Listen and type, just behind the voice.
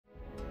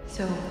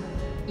So,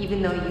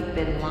 even though you've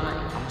been lying...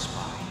 I'm a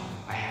spy.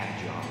 I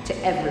had a job.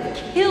 To every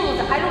killed,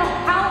 I don't know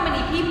how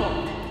many people.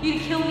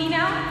 You'd kill me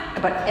now?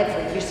 About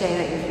every, you're saying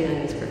that your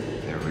feelings for me.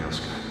 They're real,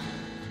 Skye.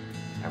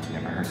 I would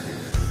never hurt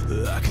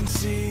you. I can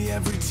see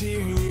every tear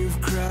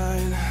you've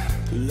cried,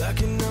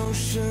 like an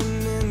ocean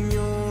in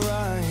your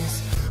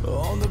eyes.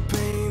 All the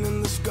pain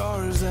and the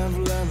scars have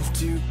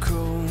left you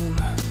cold.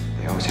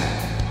 They always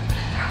have.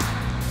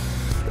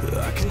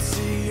 I can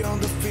see all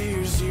the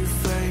fears you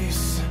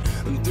face,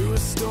 and through a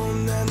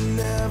storm that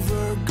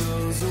never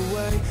goes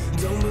away.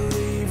 Don't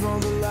believe all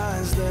the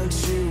lies that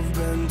you've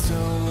been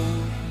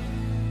told.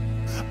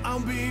 I'll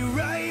be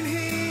right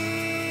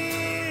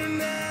here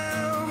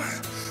now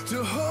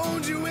to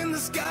hold you when the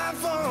sky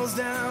falls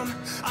down.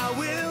 I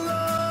will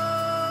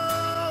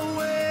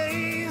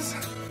always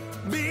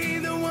be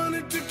the one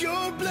who took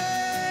your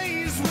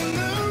place. When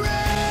the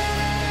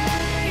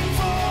rain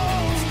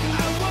falls,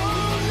 I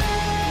won't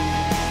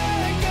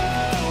let go.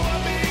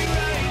 I'll be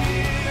right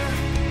here.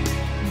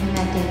 When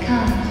that day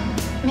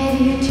comes,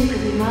 maybe you two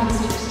could be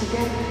monsters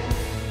together.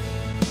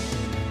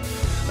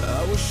 I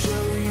will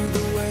show you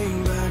the way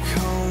back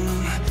home.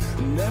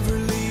 Never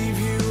leave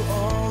you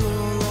all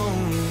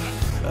alone.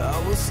 I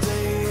will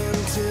stay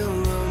until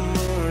the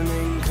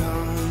morning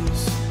comes.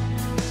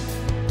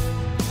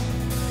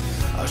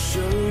 I'll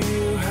show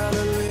you how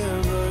to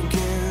live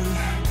again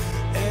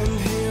and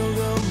heal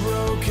the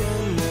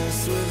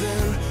brokenness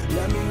within.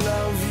 Let me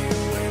love you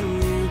when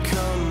you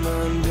come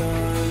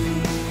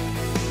undone.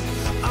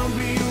 I'll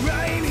be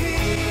right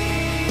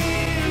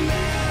here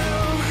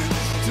now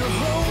to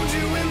hold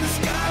you when the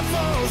sky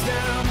falls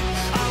down.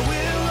 I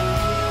will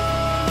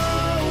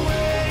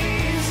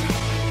always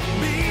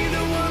be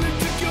the one who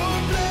took your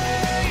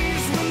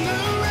place. When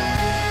the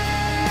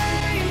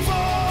rain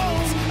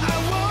falls, I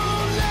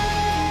won't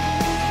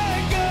let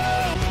go.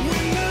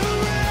 When the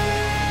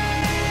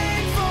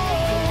rain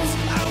falls,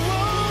 I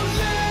won't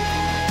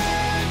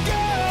let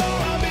go.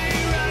 I'll be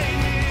right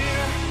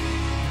here.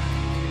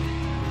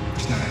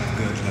 There's not enough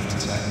good left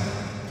inside.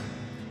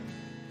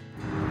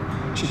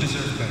 She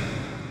deserves better.